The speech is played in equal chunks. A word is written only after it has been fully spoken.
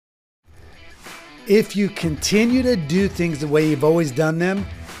If you continue to do things the way you've always done them,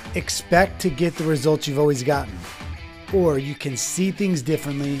 expect to get the results you've always gotten. Or you can see things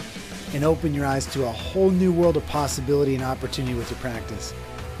differently and open your eyes to a whole new world of possibility and opportunity with your practice.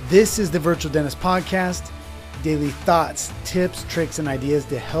 This is the Virtual Dentist Podcast, daily thoughts, tips, tricks, and ideas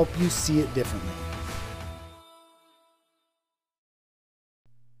to help you see it differently.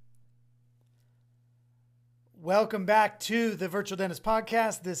 Welcome back to the Virtual Dentist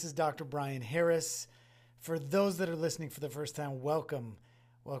Podcast. This is Dr. Brian Harris. For those that are listening for the first time, welcome.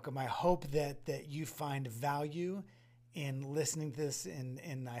 Welcome. I hope that you find value in listening to this,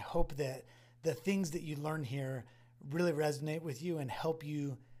 and I hope that the things that you learn here really resonate with you and help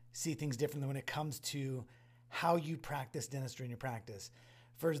you see things differently when it comes to how you practice dentistry in your practice.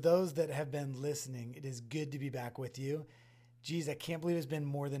 For those that have been listening, it is good to be back with you. Geez, I can't believe it's been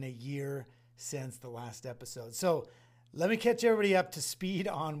more than a year since the last episode. So let me catch everybody up to speed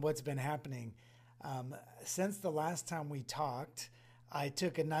on what's been happening. Since the last time we talked, I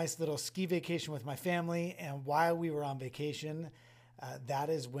took a nice little ski vacation with my family. And while we were on vacation, that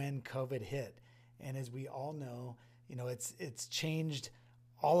is when COVID hit. And as we all know, it's changed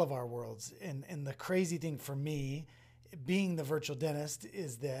all of our worlds. And the crazy thing for me, being the virtual dentist,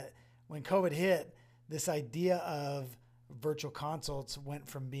 is that when COVID hit, this idea of virtual consults went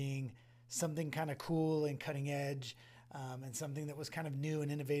from being something kind of cool and cutting edge, and something that was kind of new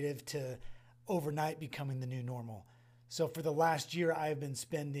and innovative to overnight becoming the new normal. So for the last year, I have been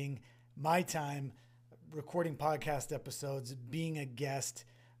spending my time recording podcast episodes, being a guest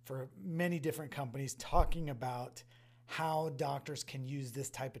for many different companies, talking about how doctors can use this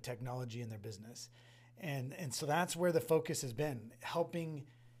type of technology in their business. And so that's where the focus has been, helping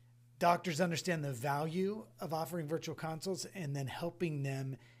doctors understand the value of offering virtual consults and then helping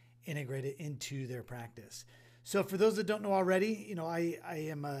them integrate it into their practice. So for those that don't know already, I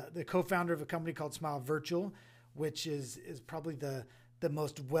am the co-founder of a company called Smile Virtual, which is probably the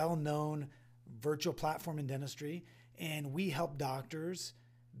most well-known virtual platform in dentistry. And we help doctors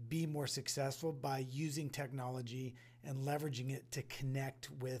be more successful by using technology and leveraging it to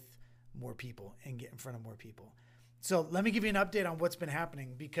connect with more people and get in front of more people. So let me give you an update on what's been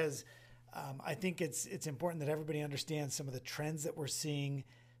happening, because I think it's important that everybody understands some of the trends that we're seeing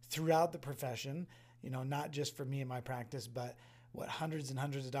throughout the profession, not just for me and my practice, but what hundreds and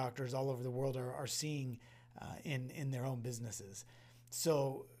hundreds of doctors all over the world are seeing in their own businesses.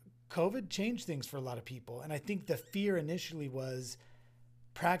 So COVID changed things for a lot of people. And I think the fear initially was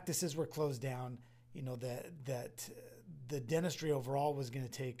practices were closed down, that the dentistry overall was going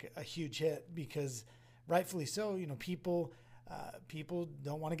to take a huge hit, because rightfully so, people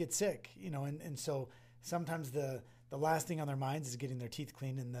don't want to get sick, and so sometimes the last thing on their minds is getting their teeth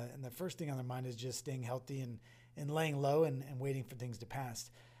cleaned, and the first thing on their mind is just staying healthy and laying low and waiting for things to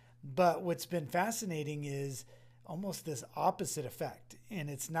pass. But what's been fascinating is almost this opposite effect. And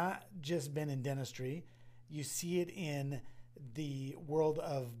it's not just been in dentistry. You see it in the world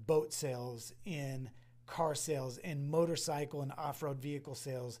of boat sales, in car sales, in motorcycle and off-road vehicle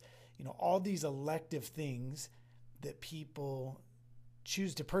sales, all these elective things that people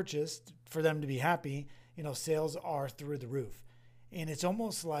choose to purchase for them to be happy. Sales are through the roof. And it's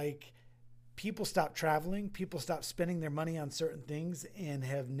almost like people stop traveling, people stop spending their money on certain things, and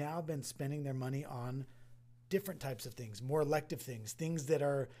have now been spending their money on different types of things, more elective things that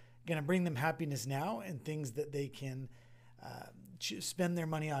are going to bring them happiness now, and things that they can spend their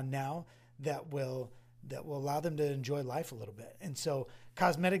money on now that will allow them to enjoy life a little bit. And so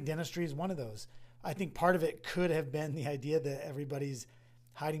cosmetic dentistry is one of those. I think part of it could have been the idea that everybody's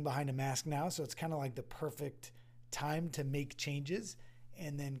hiding behind a mask now. So it's kind of like the perfect time to make changes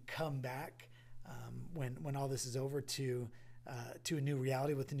and then come back when all this is over to a new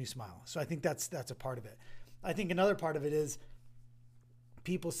reality with a new smile. So I think that's a part of it. I think another part of it is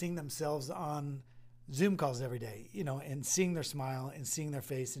people seeing themselves on Zoom calls every day, and seeing their smile and seeing their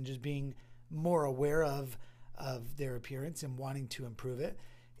face and just being more aware of their appearance and wanting to improve it.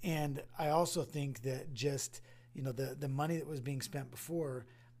 And I also think that just the money that was being spent before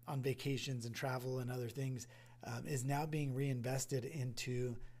on vacations and travel and other things is now being reinvested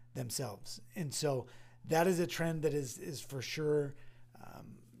into themselves. And so that is a trend that is for sure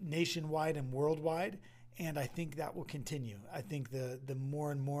nationwide and worldwide. And I think that will continue. I think the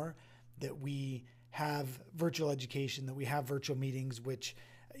more and more that we have virtual education, that we have virtual meetings, which,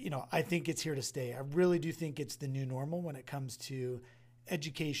 I think it's here to stay. I really do think it's the new normal when it comes to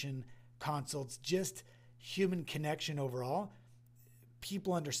education, consults, just human connection overall.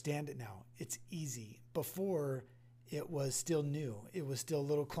 People understand it now. It's easy. Before, it was still new. It was still a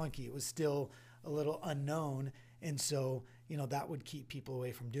little clunky. It was still a little unknown. And so, that would keep people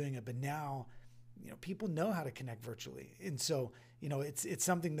away from doing it. But now people know how to connect virtually. And so, it's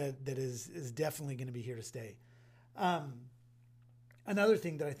something that is definitely going to be here to stay. Another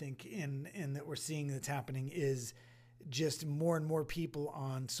thing that I think in that we're seeing that's happening is just more and more people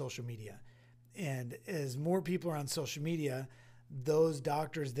on social media. And as more people are on social media, those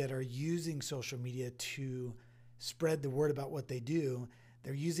doctors that are using social media to spread the word about what they do,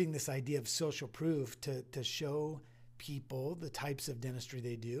 they're using this idea of social proof to show people the types of dentistry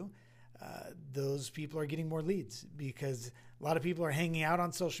they do. Those people are getting more leads because a lot of people are hanging out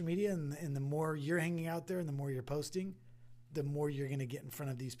on social media, and the more you're hanging out there and the more you're posting, the more you're going to get in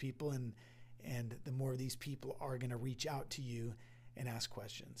front of these people, and the more these people are going to reach out to you and ask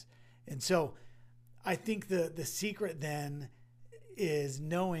questions. And so I think the secret then is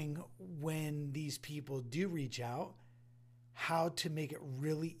knowing when these people do reach out, how to make it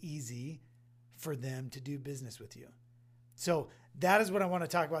really easy for them to do business with you. So that is what I want to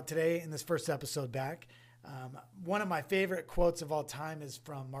talk about today in this first episode back. One of my favorite quotes of all time is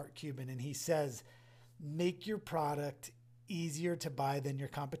from Mark Cuban, and he says, "Make your product easier to buy than your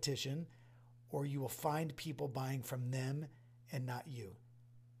competition, or you will find people buying from them and not you."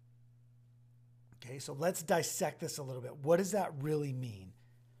 Okay, so let's dissect this a little bit. What does that really mean?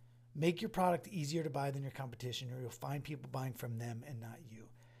 Make your product easier to buy than your competition, or you'll find people buying from them and not you.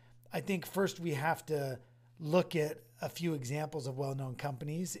 I think first we have to look at a few examples of well-known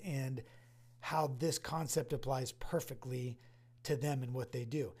companies and how this concept applies perfectly to them and what they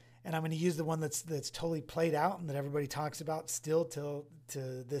do. And I'm going to use the one that's totally played out and that everybody talks about still to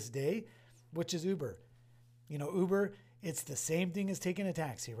this day, which is Uber. Uber, it's the same thing as taking a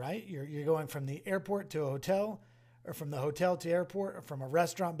taxi, right? You're going from the airport to a hotel, or from the hotel to airport, or from a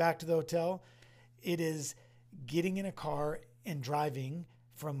restaurant back to the hotel. It is getting in a car and driving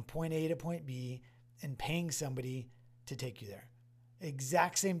from point A to point B and paying somebody to take you there.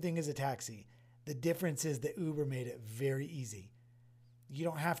 Exact same thing as a taxi. The difference is that Uber made it very easy. You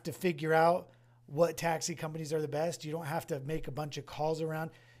don't have to figure out what taxi companies are the best. You don't have to make a bunch of calls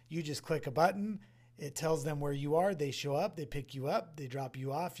around. You just click a button. It tells them where you are. They show up. They pick you up. They drop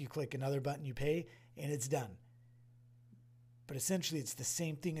you off. You click another button. You pay, and it's done. But essentially, it's the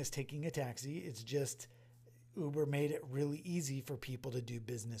same thing as taking a taxi. It's just Uber made it really easy for people to do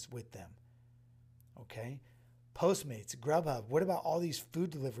business with them. Okay? Postmates, Grubhub. What about all these food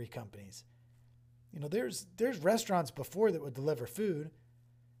delivery companies? There's restaurants before that would deliver food.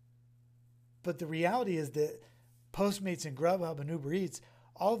 But the reality is that Postmates and Grubhub and Uber Eats,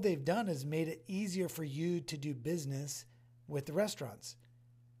 all they've done is made it easier for you to do business with the restaurants.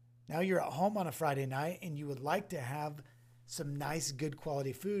 Now you're at home on a Friday night and you would like to have some nice, good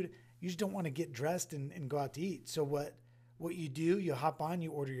quality food. You just don't want to get dressed and go out to eat. So what you do, you hop on,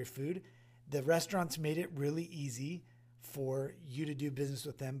 you order your food. The restaurants made it really easy for you to do business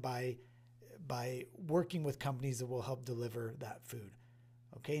with them by working with companies that will help deliver that food.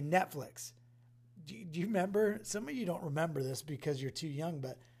 Okay, Netflix. Do you remember? Some of you don't remember this because you're too young,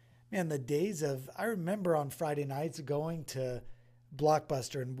 but man, the days of, I remember on Friday nights going to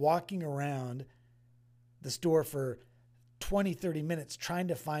Blockbuster and walking around the store for 20, 30 minutes trying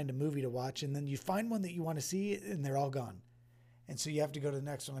to find a movie to watch. And then you find one that you want to see and they're all gone. And so you have to go to the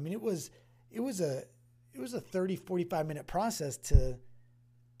next one. I mean, it was a 30, 45 minute process to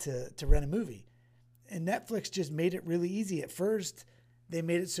rent a movie. And Netflix just made it really easy. At first, they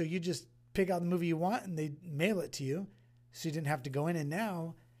made it so you just pick out the movie you want and they mail it to you. So you didn't have to go in. And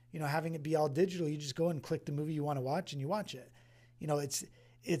now, having it be all digital, you just go and click the movie you want to watch and you watch it.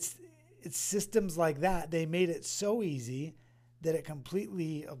 It's systems like that. They made it so easy that it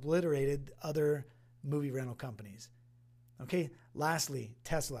completely obliterated other movie rental companies. Okay. Lastly,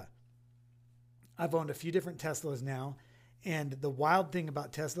 Tesla. I've owned a few different Teslas now. And the wild thing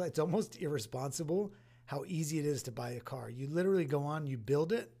about Tesla, it's almost irresponsible how easy it is to buy a car. You literally go on, you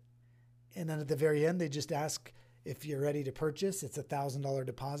build it. And then at the very end, they just ask if you're ready to purchase. It's $1,000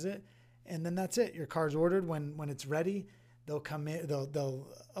 deposit. And then that's it. Your car's ordered. When it's ready, they'll come in, they'll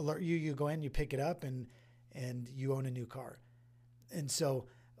alert you, you go in, you pick it up and you own a new car. And so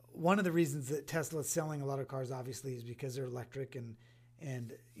one of the reasons that Tesla is selling a lot of cars, obviously, is because they're electric and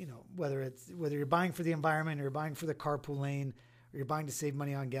whether you're buying for the environment or you're buying for the carpool lane or you're buying to save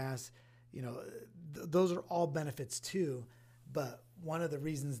money on gas, those are all benefits too. But one of the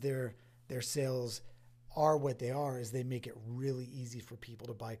reasons their sales are what they are is they make it really easy for people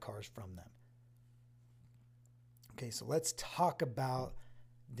to buy cars from them. Okay, so let's talk about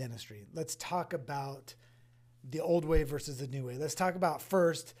dentistry. Let's talk about the old way versus the new way. Let's talk about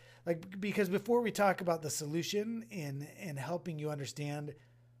first, because before we talk about the solution and helping you understand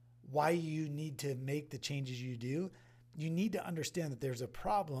why you need to make the changes you do, you need to understand that there's a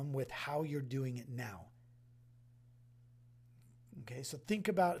problem with how you're doing it now. Okay, so think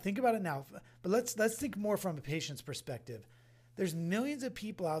about it now. But let's think more from a patient's perspective. There's millions of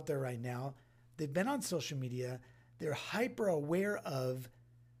people out there right now. They've been on social media. They're hyper aware of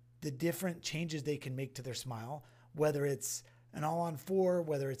the different changes they can make to their smile, whether it's an all-on-4,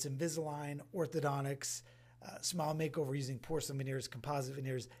 whether it's Invisalign, orthodontics, smile makeover using porcelain veneers, composite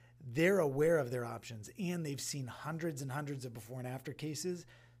veneers. They're aware of their options, and they've seen hundreds and hundreds of before and after cases.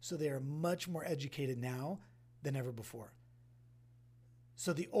 So they are much more educated now than ever before.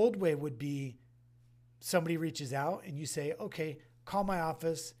 So the old way would be somebody reaches out and you say, okay, call my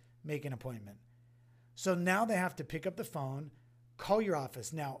office, make an appointment. So now they have to pick up the phone, call your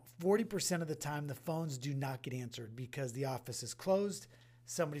office. Now, 40% of the time, the phones do not get answered because the office is closed.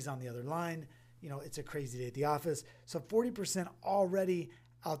 Somebody's on the other line. It's a crazy day at the office. So 40% already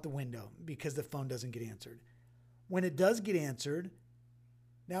out the window because the phone doesn't get answered. When it does get answered,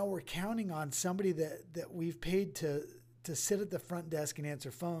 now we're counting on somebody that we've paid to sit at the front desk and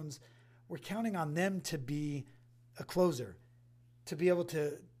answer phones. We're counting on them to be a closer, to be able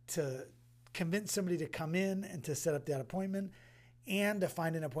to convince somebody to come in and to set up that appointment, and to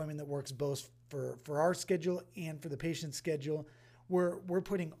find an appointment that works both for our schedule and for the patient's schedule. We're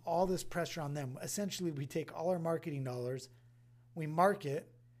putting all this pressure on them. Essentially, we take all our marketing dollars, we market,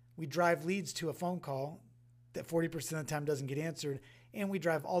 we drive leads to a phone call that 40% of the time doesn't get answered, and we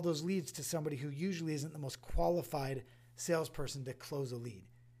drive all those leads to somebody who usually isn't the most qualified salesperson to close a lead.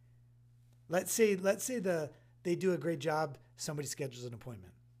 Let's say they do a great job, somebody schedules an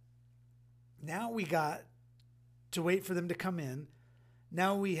appointment. Now we got to wait for them to come in.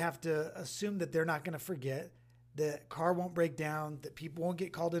 Now we have to assume that they're not going to forget, that car won't break down, that people won't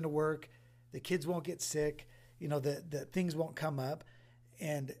get called into work, the kids won't get sick, that things won't come up.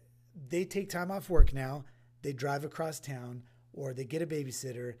 And they take time off work now. They drive across town, or they get a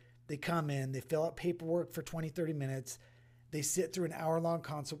babysitter. They come in, they fill out paperwork for 20, 30 minutes. They sit through an hour-long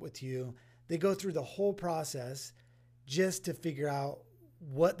consult with you. They go through the whole process just to figure out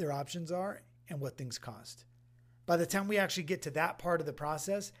what their options are and what things cost. By the time we actually get to that part of the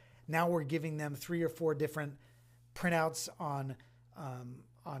process, now we're giving them 3 or 4 different printouts on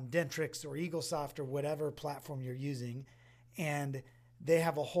Dentrix or EagleSoft or whatever platform you're using. And they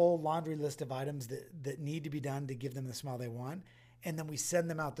have a whole laundry list of items that need to be done to give them the smile they want. And then we send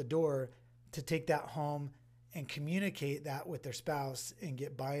them out the door to take that home and communicate that with their spouse and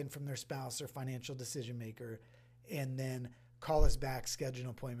get buy-in from their spouse or financial decision maker, and then call us back, schedule an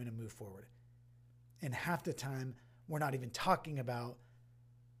appointment, and move forward. And half the time, we're not even talking about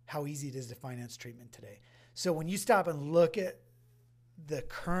how easy it is to finance treatment today. So when you stop and look at the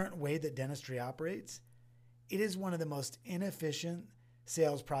current way that dentistry operates, it is one of the most inefficient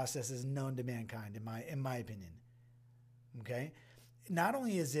sales processes known to mankind, in my opinion. Okay? Not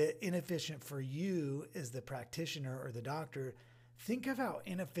only is it inefficient for you as the practitioner or the doctor, think of how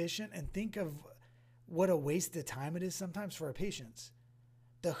inefficient and think of what a waste of time it is sometimes for our patients.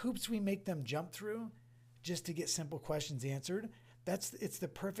 The hoops we make them jump through just to get simple questions answered, it's the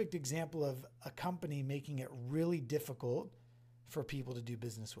perfect example of a company making it really difficult for people to do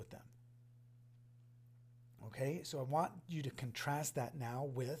business with them. Okay, so I want you to contrast that now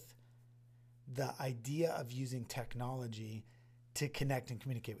with the idea of using technology to connect and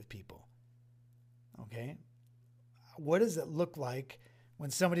communicate with people. Okay, what does it look like when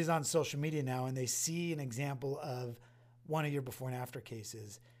somebody's on social media now and they see an example of one of your before and after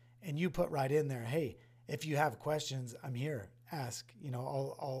cases, and you put right in there, hey, if you have questions, I'm here, ask,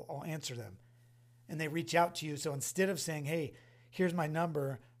 I'll answer them. And they reach out to you. So instead of saying, hey, here's my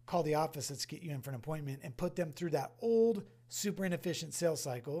number, call the office, let's get you in for an appointment, and put them through that old, super inefficient sales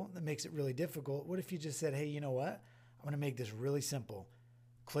cycle that makes it really difficult, what if you just said, hey, you know what? I'm going to make this really simple.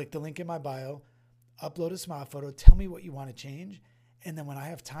 Click the link in my bio, upload a smile photo, tell me what you want to change, and then when I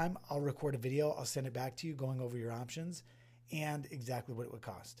have time, I'll record a video, I'll send it back to you going over your options and exactly what it would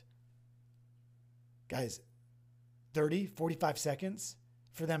cost. Guys, 30, 45 seconds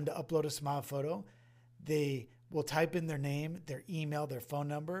for them to upload a smile photo. They will type in their name, their email, their phone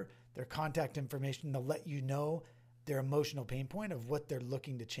number, their contact information. They'll let you know their emotional pain point of what they're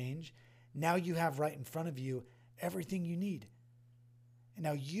looking to change. Now you have right in front of you everything you need. And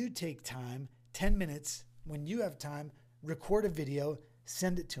now you take time, 10 minutes, when you have time, record a video,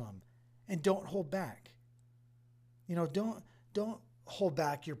 send it to them, and don't hold back. Don't hold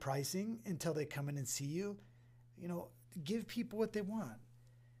back your pricing until they come in and see you. Give people what they want.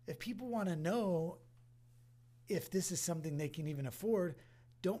 If people want to know if this is something they can even afford,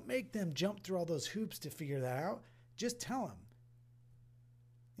 don't make them jump through all those hoops to figure that out. Just tell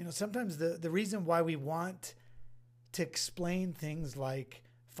them. Sometimes the reason why we want to explain things like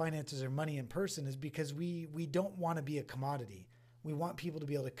finances or money in person is because we don't want to be a commodity. We want people to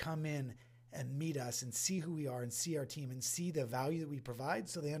be able to come in and meet us and see who we are and see our team and see the value that we provide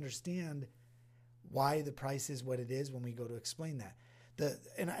so they understand why the price is what it is when we go to explain that.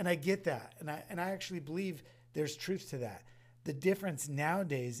 And I get that. And I actually believe there's truth to that. The difference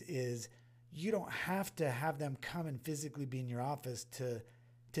nowadays is you don't have to have them come and physically be in your office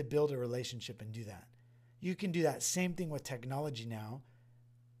to build a relationship and do that. You can do that same thing with technology now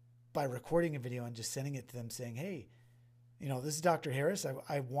by recording a video and just sending it to them saying, hey, this is Dr. Harris.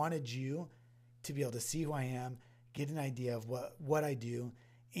 I wanted you to be able to see who I am, get an idea of what I do,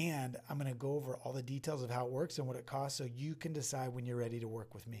 and I'm going to go over all the details of how it works and what it costs so you can decide when you're ready to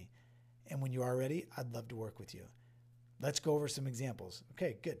work with me. And when you are ready, I'd love to work with you. Let's go over some examples.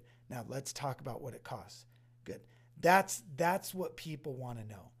 Okay, good. Now let's talk about what it costs. Good. That's what people want to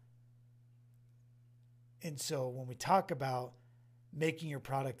know. And so when we talk about making your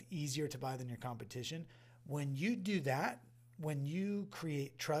product easier to buy than your competition, when you do that, when you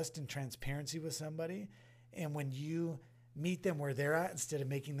create trust and transparency with somebody, and when you meet them where they're at instead of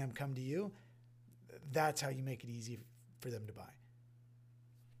making them come to you, that's how you make it easy for them to buy.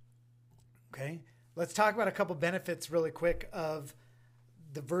 Okay, let's talk about a couple benefits really quick of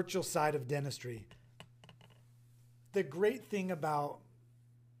the virtual side of dentistry. The great thing about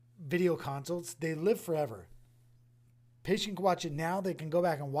video consults, they live forever. Patient can watch it now. They can go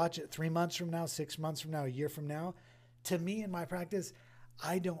back and watch it 3 months from now, 6 months from now, a year from now. To me, in my practice,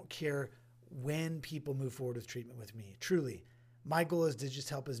 I don't care when people move forward with treatment with me. Truly, my goal is to just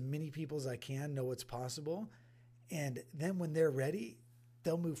help as many people as I can know what's possible. And then when they're ready,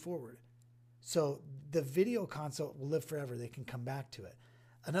 they'll move forward. So the video consult will live forever. They can come back to it.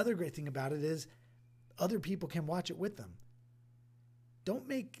 Another great thing about it is other people can watch it with them. Don't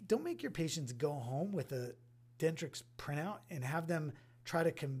make your patients go home with a Dentrix printout and have them try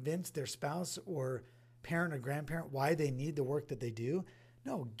to convince their spouse or parent or grandparent why they need the work that they do.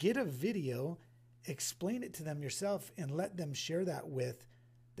 No, get a video, explain it to them yourself, and let them share that with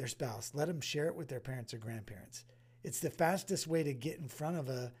their spouse. Let them share it with their parents or grandparents. It's the fastest way to get in front of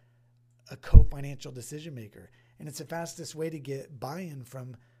a co-financial decision maker. And it's the fastest way to get buy-in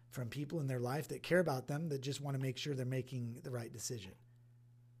from people in their life that care about them, that just want to make sure they're making the right decision.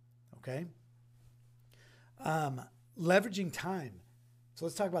 Okay? Leveraging time. So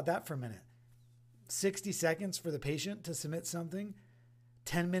let's talk about that for a minute. 60 seconds for the patient to submit something,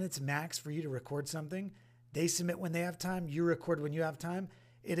 10 minutes max for you to record something. They submit when they have time, you record when you have time.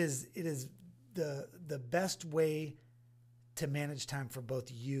 It is the best way to manage time for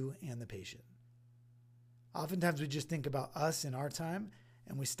both you and the patient. Oftentimes we just think about us and our time,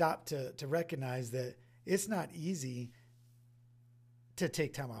 and we stop to recognize that it's not easy to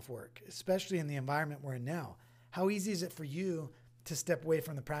take time off work, especially in the environment we're in now. How easy is it for you to step away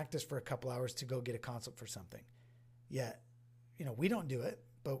from the practice for a couple hours to go get a consult for something? Yet, we don't do it,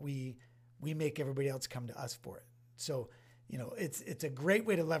 but we make everybody else come to us for it. So, it's a great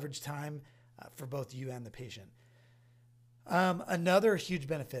way to leverage time for both you and the patient. Another huge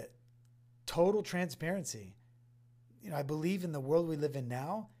benefit, total transparency. I believe in the world we live in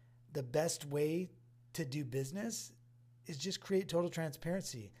now, the best way to do business is just create total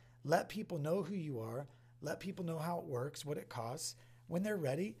transparency. Let people know who you are. Let people know how it works, what it costs. When they're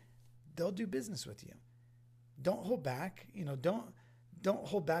ready, they'll do business with you. Don't hold back. Don't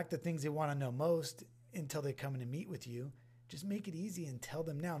hold back the things they want to know most until they come in and meet with you. Just make it easy and tell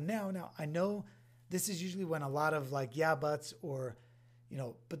them now. Now, I know this is usually when a lot of yeah buts or,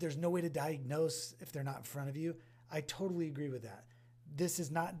 but there's no way to diagnose if they're not in front of you. I totally agree with that. This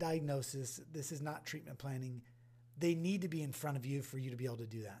is not diagnosis. This is not treatment planning. They need to be in front of you for you to be able to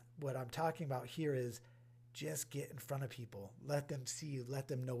do that. What I'm talking about here is just get in front of people. Let them see you. Let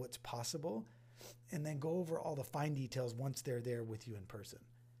them know what's possible. And then go over all the fine details once they're there with you in person.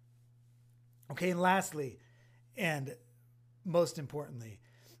 Okay, and lastly, and most importantly,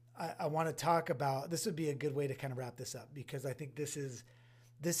 I want to talk about, this would be a good way to kind of wrap this up, because I think this is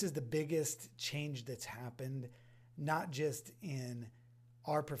the biggest change that's happened, not just in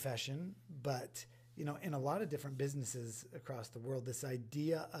our profession, but in a lot of different businesses across the world, this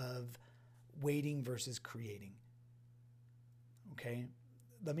idea of waiting versus creating. Okay.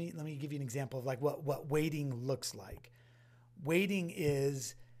 Let me give you an example of what waiting looks like. Waiting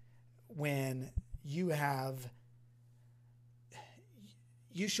is when you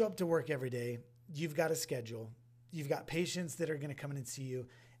show up to work every day, you've got a schedule, you've got patients that are going to come in and see you,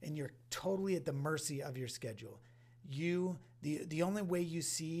 and you're totally at the mercy of your schedule. The only way you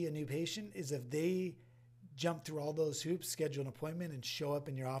see a new patient is if they jump through all those hoops, schedule an appointment, and show up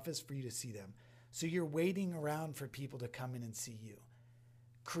in your office for you to see them. So you're waiting around for people to come in and see you.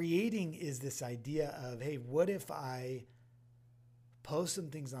 Creating is this idea of, hey, what if I post some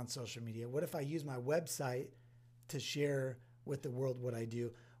things on social media? What if I use my website to share with the world what I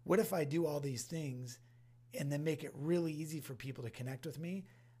do? What if I do all these things and then make it really easy for people to connect with me?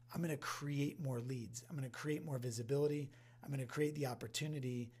 I'm going to create more leads. I'm going to create more visibility. I'm going to create the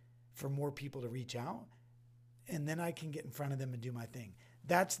opportunity for more people to reach out, and then I can get in front of them and do my thing.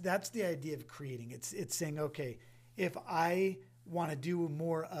 That's the idea of creating. It's saying, okay, if I want to do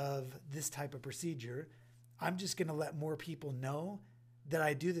more of this type of procedure, I'm just going to let more people know that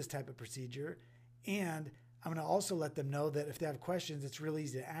I do this type of procedure. And I'm going to also let them know that if they have questions, it's really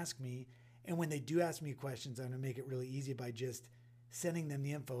easy to ask me. And when they do ask me questions, I'm going to make it really easy by just sending them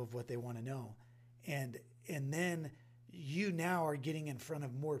the info of what they want to know. And then you now are getting in front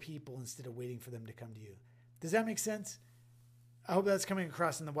of more people instead of waiting for them to come to you. Does that make sense? I hope that's coming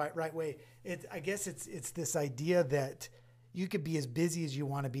across in the right way. I guess it's this idea that you could be as busy as you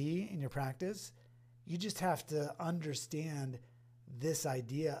want to be in your practice. You just have to understand this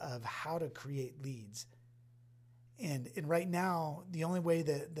idea of how to create leads. And right now, the only way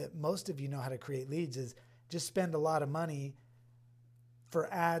that most of you know how to create leads is just spend a lot of money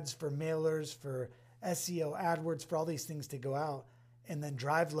for ads, for mailers, for SEO, AdWords, for all these things to go out, and then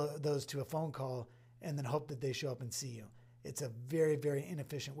drive those to a phone call and then hope that they show up and see you. It's a very, very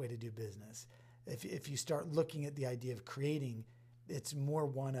inefficient way to do business. If you start looking at the idea of creating, it's more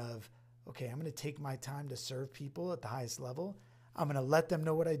one of, okay, I'm going to take my time to serve people at the highest level. I'm going to let them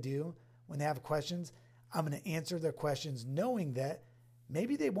know what I do. When they have questions, I'm going to answer their questions knowing that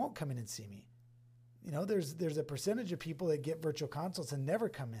maybe they won't come in and see me. You know, there's a percentage of people that get virtual consults and never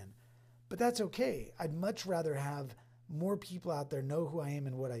come in, but that's okay. I'd much rather have more people out there know who I am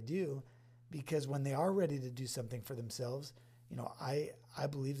and what I do, because when they are ready to do something for themselves, you know, I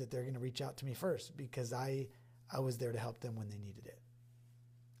believe that they're going to reach out to me first because I was there to help them when they needed it.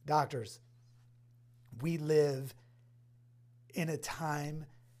 Doctors, we live in a time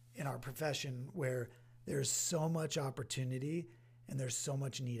in our profession where there's so much opportunity and there's so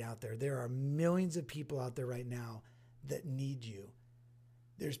much need out there. There are millions of people out there right now that need you.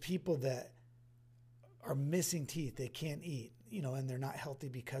 There's people that are missing teeth. They can't eat, you know, and they're not healthy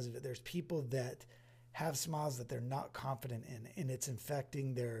because of it. There's people that have smiles that they're not confident in, and it's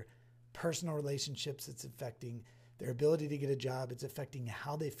infecting their personal relationships. It's affecting their ability to get a job. It's affecting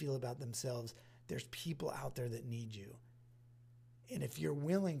how they feel about themselves. There's people out there that need you. And if you're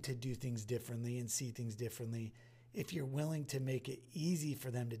willing to do things differently and see things differently, if you're willing to make it easy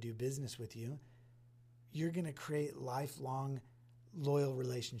for them to do business with you, you're going to create lifelong, loyal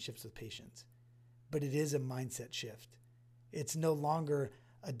relationships with patients. But it is a mindset shift. It's no longer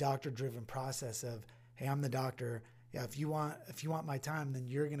a doctor-driven process of, hey, I'm the doctor. Yeah, if you want my time, then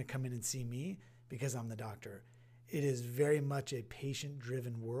you're going to come in and see me because I'm the doctor. It is very much a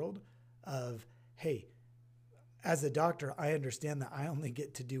patient-driven world of, hey, as a doctor, I understand that I only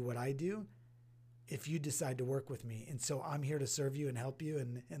get to do what I do if you decide to work with me. And so I'm here to serve you and help you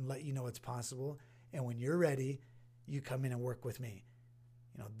and let you know it's possible. And when you're ready, you come in and work with me.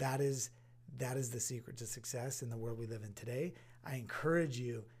 You know, that is the secret to success in the world we live in today. I encourage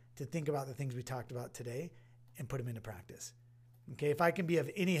you to think about the things we talked about today and put them into practice. Okay, if I can be of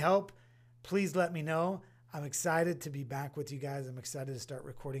any help, please let me know. I'm excited to be back with you guys. I'm excited to start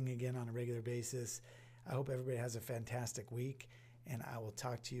recording again on a regular basis. I hope everybody has a fantastic week, and I will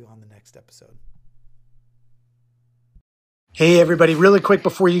talk to you on the next episode. Hey, everybody, really quick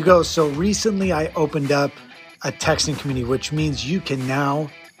before you go. So recently I opened up a texting community, which means you can now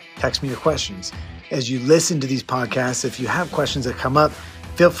text me your questions. As you listen to these podcasts, if you have questions that come up,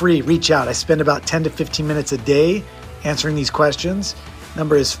 feel free, reach out. I spend about 10 to 15 minutes a day answering these questions.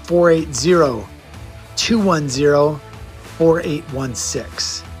 Number is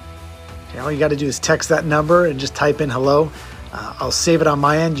 480-210-4816. Okay, all you got to do is text that number and just type in hello. I'll save it on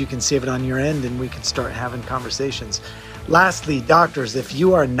my end. You can save it on your end, and we can start having conversations. Lastly, doctors, if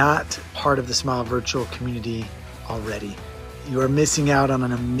you are not part of the Smile Virtual community already, you are missing out on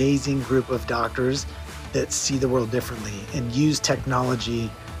an amazing group of doctors that see the world differently and use technology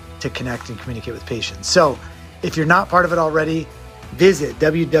to connect and communicate with patients. So if you're not part of it already, visit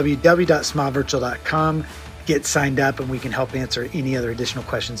www.smilevirtual.com, get signed up, and we can help answer any other additional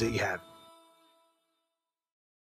questions that you have.